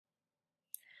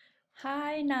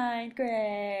Hi, ninth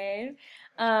grade.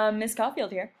 Miss Caulfield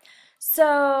here.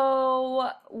 So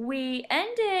we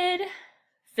ended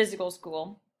physical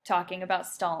school talking about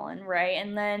Stalin, right?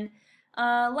 And then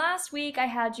last week I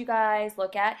had you guys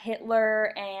look at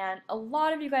Hitler, and a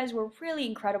lot of you guys were really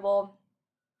incredible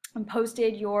and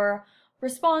posted your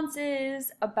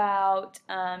responses about,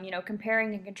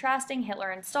 comparing and contrasting Hitler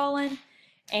and Stalin,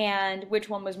 and which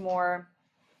was more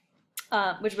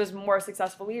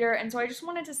successful leader. And so I just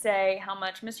wanted to say how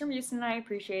much Mr. Musin and I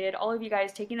appreciated all of you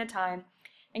guys taking the time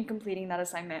and completing that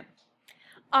assignment.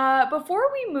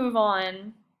 Before we move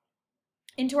on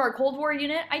into our Cold War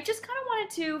unit, I just kind of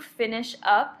wanted to finish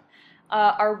up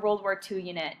our World War II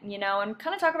unit, and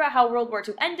kind of talk about how World War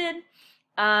II ended,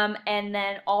 and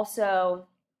then also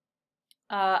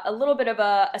a little bit of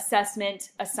a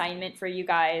assessment assignment for you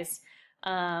guys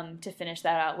to finish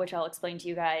that out, which I'll explain to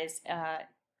you guys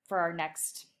for our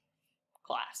next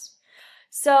class.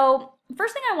 So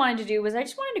first thing I wanted to do was I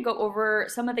just wanted to go over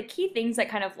some of the key things that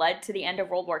kind of led to the end of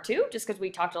World War II, just because we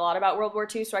talked a lot about World War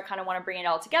II, so I kind of want to bring it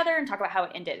all together and talk about how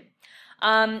it ended.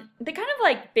 The kind of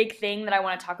like big thing that I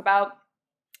want to talk about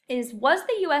is, was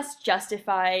the US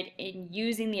justified in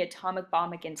using the atomic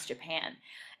bomb against Japan?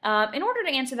 In order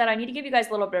to answer that, I need to give you guys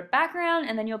a little bit of background,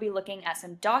 and then you'll be looking at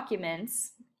some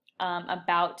documents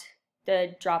about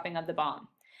the dropping of the bomb.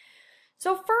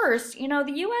 So first,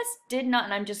 the U.S. did not,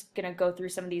 and I'm just going to go through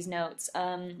some of these notes,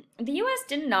 the U.S.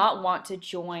 did not want to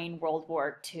join World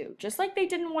War II, just like they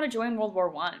didn't want to join World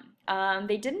War I.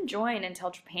 They didn't join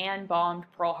until Japan bombed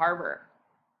Pearl Harbor.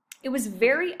 It was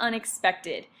very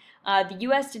unexpected. The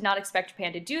U.S. did not expect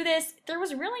Japan to do this. There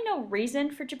was really no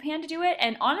reason for Japan to do it,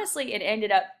 and honestly, it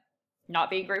ended up not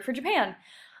being great for Japan.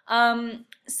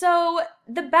 So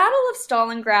the Battle of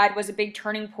Stalingrad was a big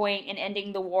turning point in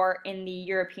ending the war in the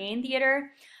European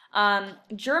theater.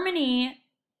 Germany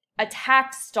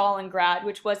attacked Stalingrad,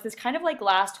 which was this kind of like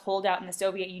last holdout in the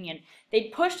Soviet Union. They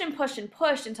pushed and pushed and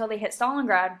pushed until they hit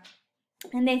Stalingrad,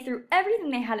 and they threw everything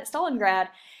they had at Stalingrad,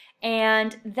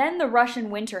 and then the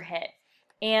Russian winter hit.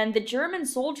 And the German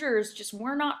soldiers just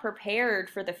were not prepared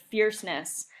for the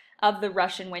fierceness of the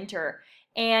Russian winter.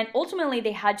 And ultimately,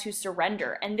 they had to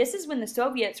surrender. And this is when the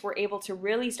Soviets were able to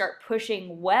really start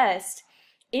pushing west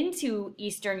into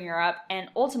Eastern Europe and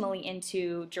ultimately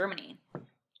into Germany.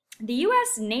 The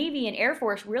US Navy and Air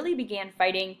Force really began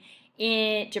fighting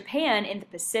in Japan in the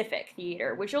Pacific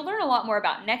theater, which you'll learn a lot more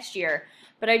about next year,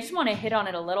 but I just want to hit on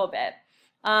it a little bit.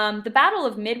 The Battle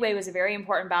of Midway was a very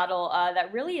important battle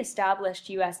that really established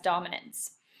US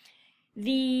dominance.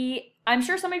 I'm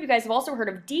sure some of you guys have also heard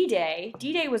of D-Day.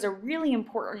 D-Day was a really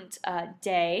important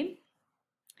day,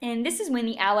 and this is when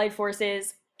the Allied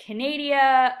forces,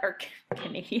 Canada,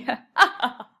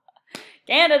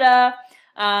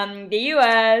 the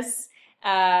US,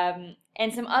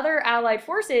 and some other Allied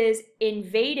forces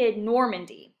invaded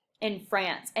Normandy in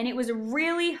France, and it was a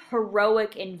really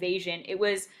heroic invasion. It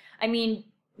was,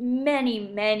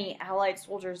 many Allied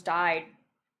soldiers died.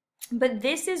 But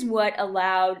this is what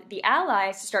allowed the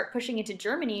Allies to start pushing into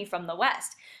Germany from the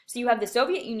west. So you have the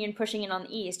Soviet Union pushing in on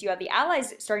the east, you have the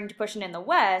Allies starting to push in the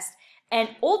west,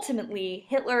 and ultimately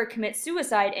Hitler commits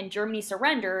suicide and Germany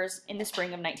surrenders in the spring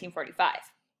of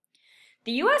 1945.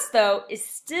 The US, though, is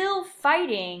still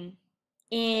fighting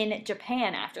in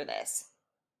Japan after this.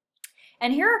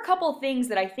 And here are a couple things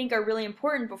that I think are really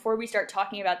important before we start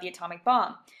talking about the atomic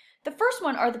bomb. The first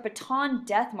one are the Bataan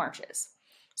Death Marches.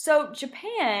 So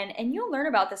Japan, and you'll learn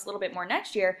about this a little bit more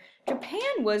next year, Japan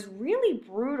was really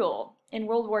brutal in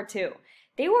World War II.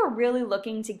 They were really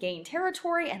looking to gain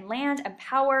territory and land and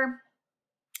power.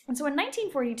 And so in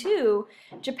 1942,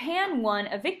 Japan won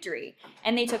a victory,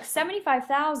 and they took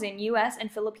 75,000 US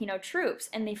and Filipino troops,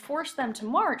 and they forced them to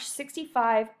march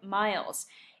 65 miles.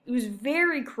 It was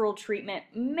very cruel treatment.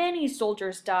 Many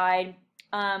soldiers died,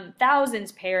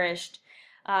 thousands perished,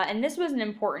 and this was an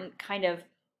important kind of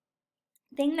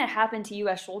thing that happened to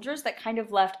US soldiers that kind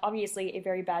of left, obviously, a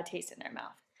very bad taste in their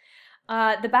mouth.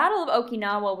 The Battle of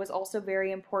Okinawa was also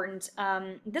very important.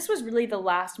 This was really the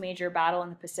last major battle in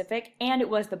the Pacific, and it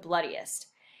was the bloodiest.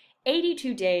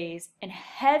 82 days and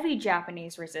heavy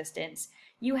Japanese resistance.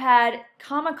 You had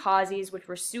kamikazes, which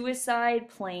were suicide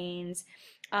planes,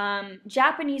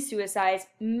 Japanese suicides,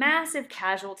 massive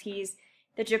casualties.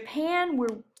 The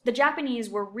Japanese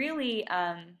were really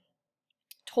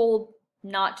told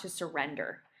not to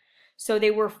surrender. So they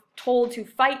were told to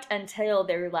fight until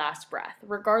their last breath,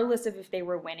 regardless of if they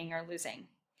were winning or losing.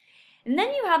 And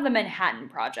then you have the Manhattan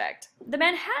Project. The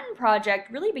Manhattan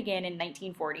Project really began in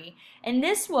 1940, and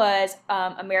this was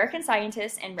American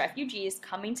scientists and refugees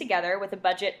coming together with a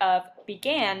budget of,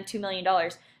 $2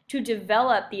 million, to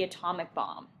develop the atomic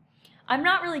bomb. I'm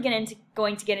not really going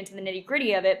to get into the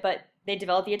nitty-gritty of it, but they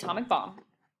developed the atomic bomb.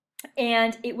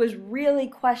 And it was really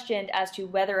questioned as to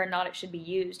whether or not it should be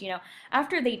used. You know,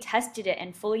 after they tested it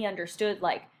and fully understood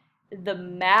like the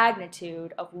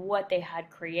magnitude of what they had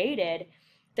created,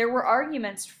 there were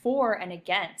arguments for and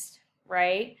against,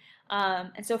 right?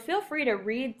 And so feel free to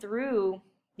read through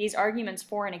these arguments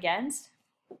for and against.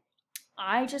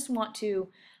 I just want to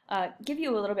give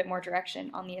you a little bit more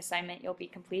direction on the assignment you'll be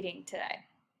completing today.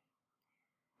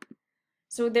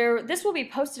 So this will be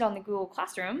posted on the Google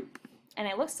Classroom, and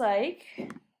it looks like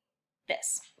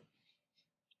this.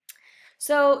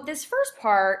 So this first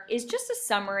part is just a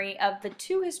summary of the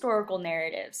two historical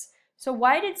narratives. So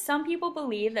why did some people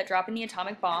believe that dropping the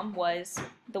atomic bomb was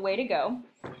the way to go,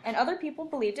 and other people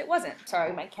believed it wasn't?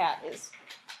 Sorry, my cat is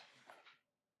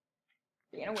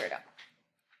being a weirdo.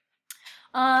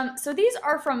 So these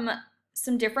are from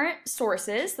some different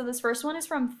sources. So this first one is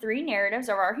from Three Narratives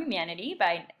of Our Humanity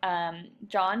by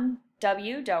John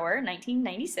W. Doerr,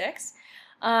 1996.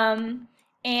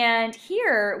 And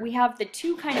here we have the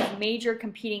two kind of major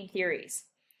competing theories.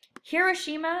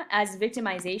 Hiroshima as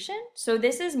victimization. So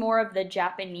this is more of the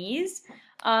Japanese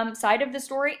side of the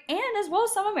story, and as well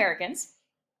as some Americans.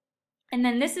 And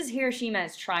then this is Hiroshima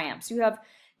as triumph. So you have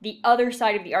the other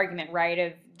side of the argument, right,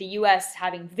 of the U.S.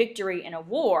 having victory in a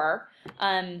war,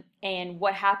 and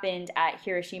what happened at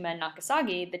Hiroshima and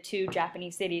Nagasaki, the two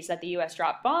Japanese cities that the U.S.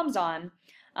 dropped bombs on,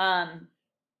 as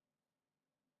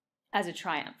a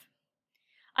triumph.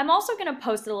 I'm also going to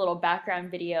post a little background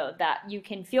video that you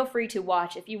can feel free to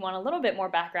watch if you want a little bit more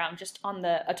background just on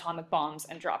the atomic bombs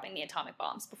and dropping the atomic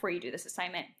bombs before you do this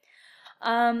assignment.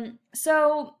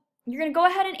 So you're going to go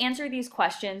ahead and answer these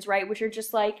questions, right, which are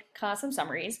just like kind of some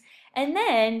summaries. And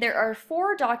then there are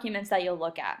 4 documents that you'll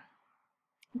look at.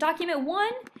 Document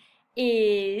 1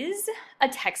 is a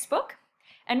textbook.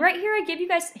 And right here I give you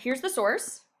guys, here's the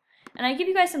source. And I give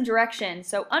you guys some directions.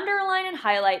 So underline and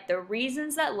highlight the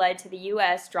reasons that led to the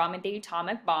U.S. dropping the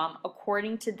atomic bomb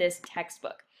according to this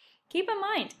textbook. Keep in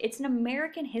mind, it's an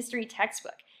American history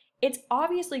textbook. It's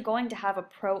obviously going to have a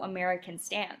pro-American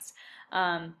stance.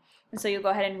 And so you'll go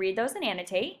ahead and read those and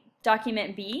annotate.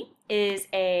 Document B is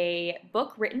a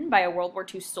book written by a World War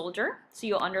II soldier. So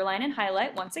you'll underline and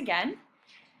highlight once again.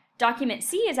 Document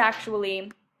C is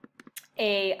actually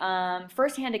a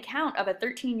first-hand account of a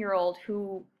 13-year-old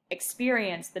who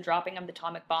experienced the dropping of the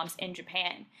atomic bombs in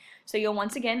Japan. So you'll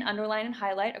once again underline and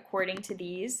highlight according to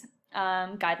these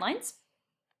guidelines.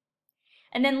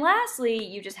 And then lastly,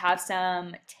 you just have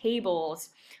some tables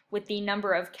with the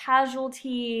number of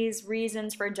casualties,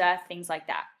 reasons for death, things like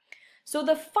that. So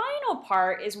the final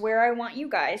part is where I want you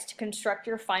guys to construct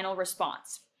your final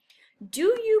response. Do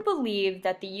you believe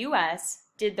that the U.S.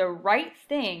 did the right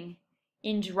thing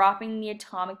in dropping the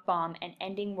atomic bomb and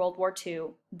ending World War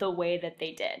II the way that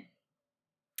they did?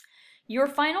 Your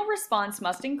final response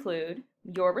must include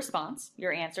your response,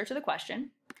 your answer to the question,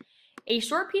 a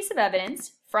short piece of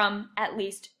evidence from at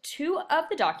least 2 of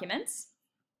the documents,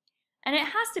 and it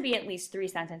has to be at least 3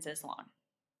 sentences long.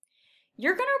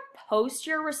 You're going to post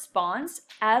your response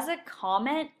as a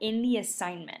comment in the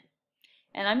assignment.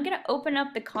 And I'm going to open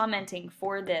up the commenting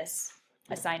for this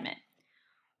assignment.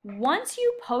 Once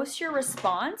you post your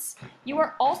response, you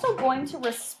are also going to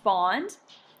respond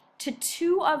to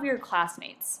 2 of your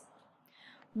classmates.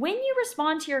 When you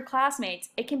respond to your classmates,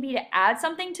 it can be to add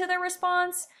something to their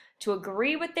response, to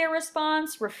agree with their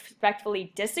response,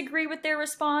 respectfully disagree with their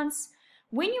response.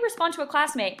 When you respond to a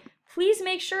classmate, please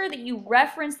make sure that you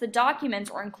reference the documents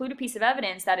or include a piece of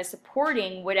evidence that is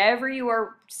supporting whatever you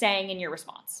are saying in your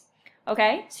response.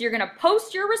 Okay? So you're going to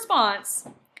post your response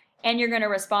and you're going to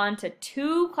respond to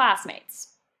 2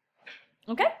 classmates.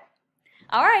 Okay?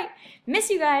 All right. Miss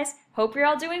you guys. Hope you're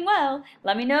all doing well.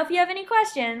 Let me know if you have any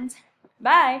questions.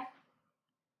 Bye.